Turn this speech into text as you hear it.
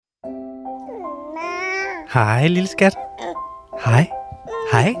Hej, lille skat. Hej.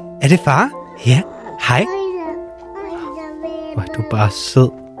 Hej. Er det far? Ja. Hej. Hvor er du bare sød.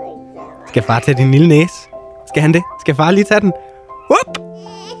 Skal far tage din lille næse? Skal han det? Skal far lige tage den? Whoop!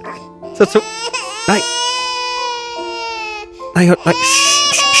 Så to. Nej. Nej.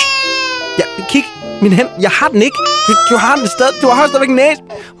 Ja, kig. Min hænd. Jeg har den ikke. Du har den stadig. Du har stadigvæk en næse.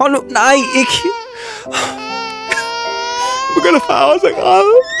 Hold nu. Nej, ikke. Nu begynder far også at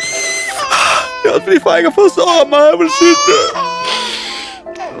græde. Det er også fordi far ikke har fået så meget på det sidste.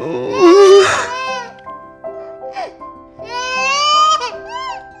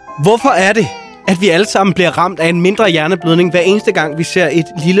 Hvorfor er det, at vi alle sammen bliver ramt af en mindre hjerneblødning hver eneste gang, vi ser et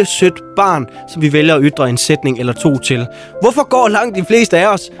lille sødt barn, som vi vælger at ytre en sætning eller to til? Hvorfor går langt de fleste af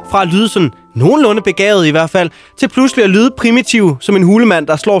os fra at lyde sådan nogenlunde begavet i hvert fald, til pludselig at lyde primitiv som en hulemand,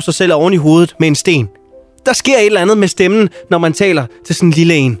 der slår sig selv oven i hovedet med en sten? Der sker et eller andet med stemmen, når man taler til sådan en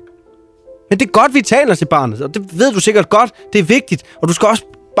lille en. Men det er godt, vi taler til barnet, og det ved du sikkert godt. Det er vigtigt, og du skal også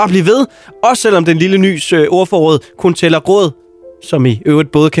bare blive ved. Også selvom den lille nys ordforråd kun tæller gråd, som i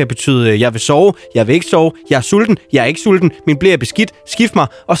øvrigt både kan betyde, jeg vil sove, jeg vil ikke sove, jeg er sulten, jeg er ikke sulten, min blæ er beskidt, skift mig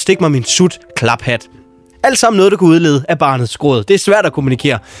og stik mig min sut klaphat. Alt sammen noget, der kan udlede af barnets gråd. Det er svært at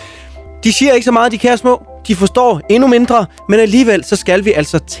kommunikere. De siger ikke så meget, de kære små. De forstår endnu mindre, men alligevel så skal vi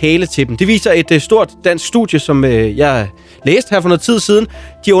altså tale til dem. Det viser et stort dansk studie, som jeg læste her for noget tid siden.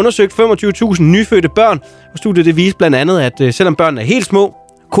 De har undersøgt 25.000 nyfødte børn, og studiet det viste blandt andet, at selvom børnene er helt små,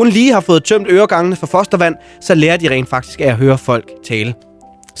 kun lige har fået tømt øregangene for fostervand, så lærer de rent faktisk af at høre folk tale.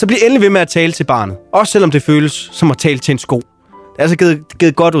 Så bliv endelig ved med at tale til barnet, også selvom det føles som at tale til en sko. Det er altså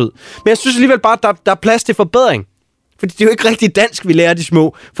givet godt ud. Men jeg synes alligevel bare, at der er plads til forbedring. Fordi det er jo ikke rigtig dansk, vi lærer de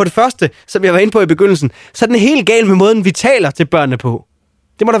små. For det første, som jeg var inde på i begyndelsen, så er den helt gal med måden, vi taler til børnene på.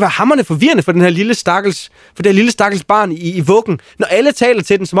 Det må da være hamrende forvirrende for den her lille stakkels barn i vuggen, når alle taler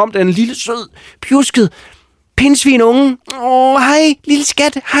til den, som om den er en lille sød, pjusket pindsvin unge. Hej, lille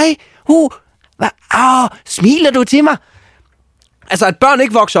skat, hej. Smiler du til mig? Altså, at børn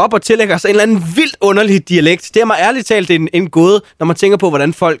ikke vokser op og tillægger sig en eller anden vildt underlig dialekt, det er mig ærligt talt en gåde, når man tænker på,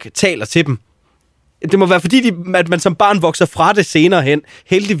 hvordan folk taler til dem. Det må være fordi, at man som barn vokser fra det senere hen,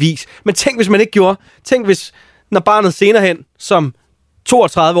 heldigvis. Men tænk, hvis man ikke gjorde. Tænk, hvis når barnet senere hen, som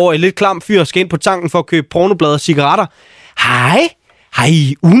 32-årig lidt klam fyr, skal ind på tanken for at købe pornoblade og cigaretter.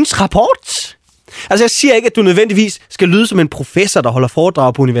 Hej, ugens rapport. Altså, jeg siger ikke, at du nødvendigvis skal lyde som en professor, der holder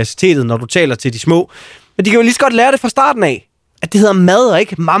foredrag på universitetet, når du taler til de små. Men de kan jo lige så godt lære det fra starten af. At det hedder mad og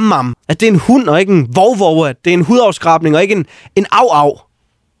ikke mam. At det er en hund og ikke en vov. At det er en hudafskrabning og ikke en av.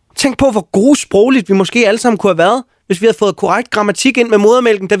 Tænk på, hvor gode sprogligt vi måske alle sammen kunne have været, hvis vi havde fået korrekt grammatik ind med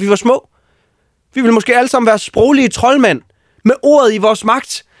modermælken, da vi var små. Vi ville måske alle sammen være sproglige troldmænd, med ordet i vores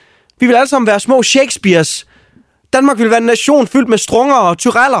magt. Vi ville alle sammen være små Shakespeares. Danmark ville være en nation fyldt med strunger og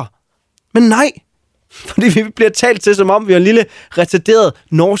tyreller. Men nej, fordi vi bliver talt til, som om vi er en lille retarderet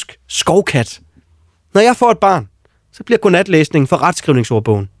norsk skovkat. Når jeg får et barn, så bliver godnatlæsning for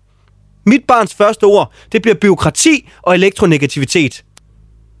retskrivningsordbogen. Mit barns første ord, det bliver bureaukrati og elektronegativitet.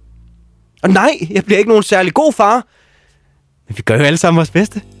 Og nej, jeg bliver ikke nogen særlig god far. Men vi gør jo alle sammen vores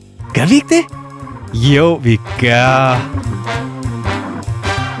bedste. Gør vi ikke det? Jo, vi gør.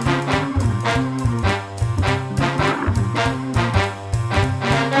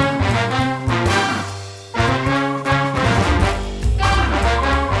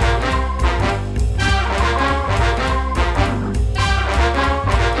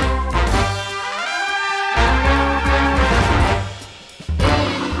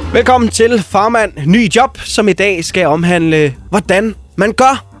 Velkommen til Farmand Ny Job, som i dag skal omhandle, hvordan man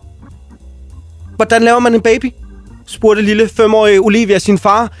gør. Hvordan laver man en baby? Spurgte lille 5-årige Olivia sin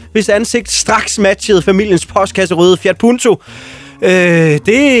far, hvis ansigt straks matchede familiens postkasserøde Fiat Punto.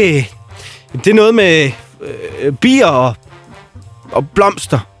 Det er noget med bier og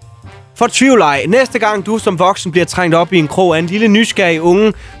blomster. For tvivl ej. Næste gang du som voksen bliver trængt op i en krog af en lille nysgerrig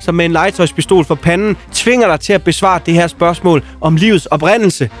unge, som med en legetøjspistol for panden tvinger dig til at besvare det her spørgsmål om livets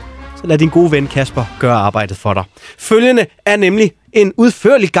oprindelse, så lad din gode ven Kasper gøre arbejdet for dig. Følgende er nemlig en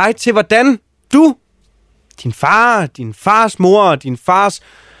udførlig guide til, hvordan du, din far, din fars mor og din fars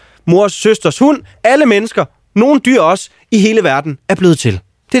mors søsters hund, alle mennesker, nogle dyr også, i hele verden er blevet til.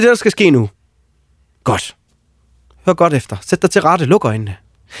 Det er det, der skal ske nu. Godt. Hør godt efter. Sæt dig til rette. Luk øjnene.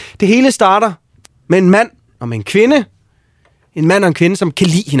 Det hele starter med en mand og med en kvinde. En mand og en kvinde, som kan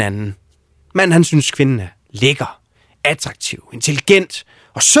lide hinanden. Manden, han synes, kvinden er lækker, attraktiv, intelligent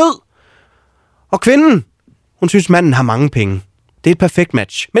og sød. Og kvinden, hun synes, manden har mange penge. Det er et perfekt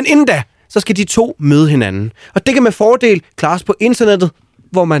match. Men inden da, så skal de to møde hinanden. Og det kan med fordel klares på internettet,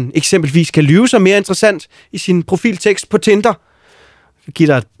 hvor man eksempelvis kan lyve sig mere interessant i sin profiltekst på Tinder. vil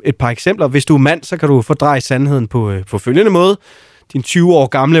give dig et par eksempler. Hvis du er mand, så kan du fordreje sandheden på følgende måde. Din 20 år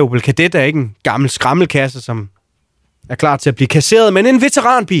gamle Opel Kadett er ikke en gammel skrammelkasse, som er klar til at blive kasseret, men en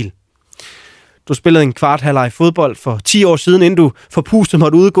veteranbil. Du spillede en kvarthalvleg fodbold for 10 år siden, inden du forpustet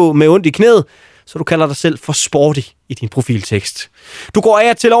måtte udgå med ondt i knæet, så du kalder dig selv for sporty i din profiltekst. Du går af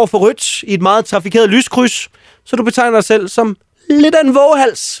og til over for rødt i et meget trafikeret lyskryds, så du betegner dig selv som lidt af en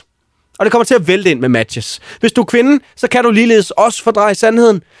våghals. Og det kommer til at vælte ind med matches. Hvis du er kvinde, så kan du ligeledes også fordreje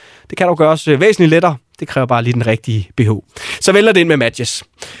sandheden. Det kan du gøre også væsentligt lettere. Det kræver bare lige den rigtige BH. Så vælter det ind med matches.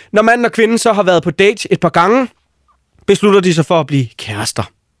 Når manden og kvinden så har været på date et par gange, beslutter de sig for at blive kærester.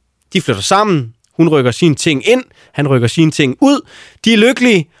 De flytter sammen. Hun rykker sine ting ind. Han rykker sine ting ud. De er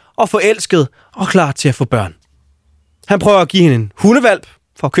lykkelige og forelskede og klar til at få børn. Han prøver at give hende en hundevalp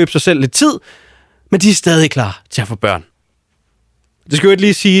for at købe sig selv lidt tid, men de er stadig klar til at få børn. Det skal jo ikke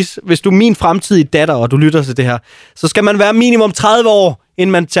lige siges, hvis du er min fremtidige datter, og du lytter til det her, så skal man være minimum 30 år,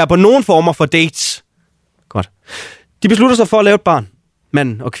 inden man tager på nogen former for dates. Godt. De beslutter sig for at lave et barn,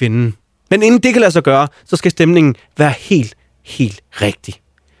 manden og kvinden. Men inden det kan lade sig gøre, så skal stemningen være helt rigtig.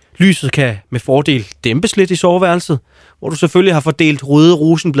 Lyset kan med fordel dæmpes lidt i soveværelset, hvor du selvfølgelig har fordelt røde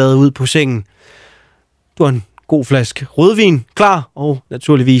rosenblade ud på sengen. Du har en god flaske rødvin klar, og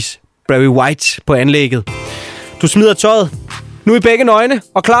naturligvis Barry White på anlægget. Du smider tøjet. Nu i begge nøgne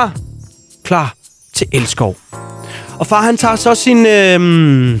og klar til elskov. Og far han tager så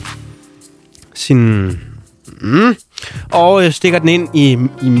og stikker den ind i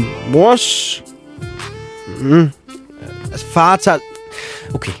mors. Altså far tager.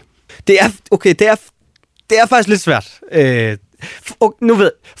 Okay, det er faktisk lidt svært.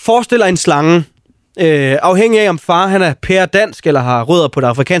 Forestil dig en slange. Afhængig af om far han er pæredansk eller har rødder på det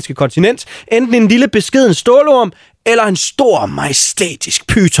afrikanske kontinent, enten en lille beskeden stålorm eller en stor majestætisk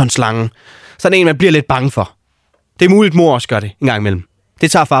pythonslange. Sådan en man bliver lidt bange for. Det er muligt mor også gør det en gang imellem.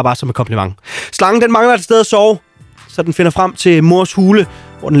 Det tager far bare som et kompliment. Slangen den mangler et sted at sove, så den finder frem til mors hule,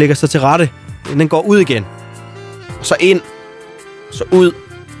 hvor den lægger sig til rette. Den går ud igen. Og så ind, så ud,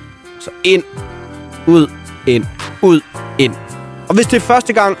 så ind, ud, ind, ud, ind. Og hvis det er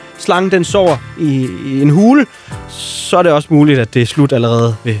første gang, slangen den sover i en hule, så er det også muligt, at det er slut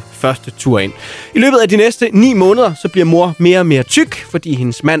allerede ved første tur ind. I løbet af de næste 9 måneder, så bliver mor mere og mere tyk, fordi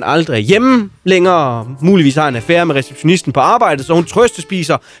hendes mand aldrig er hjemme længere, muligvis har en affære med receptionisten på arbejdet, så hun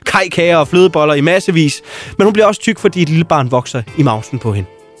trøstespiser kajkager og flødeboller i massevis. Men hun bliver også tyk, fordi et lille barn vokser i mavsen på hende.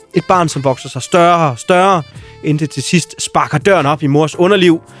 Et barn, som vokser sig større og større, indtil det til sidst sparker døren op i mors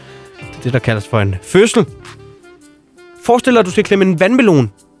underliv. Det er det, der kaldes for en fødsel. Forestil dig, at du skal klemme en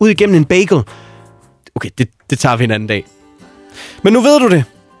vandmelon ud igennem en bagel. Okay, det tager vi en anden dag. Men nu ved du det.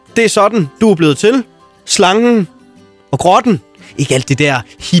 Det er sådan, du er blevet til. Slangen og grotten. Ikke alt det der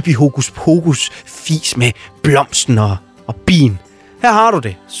hippie hokus pokus fis med blomsten og bien. Her har du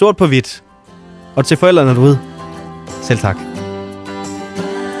det. Sort på hvidt. Og til forældrene derude. Selv tak.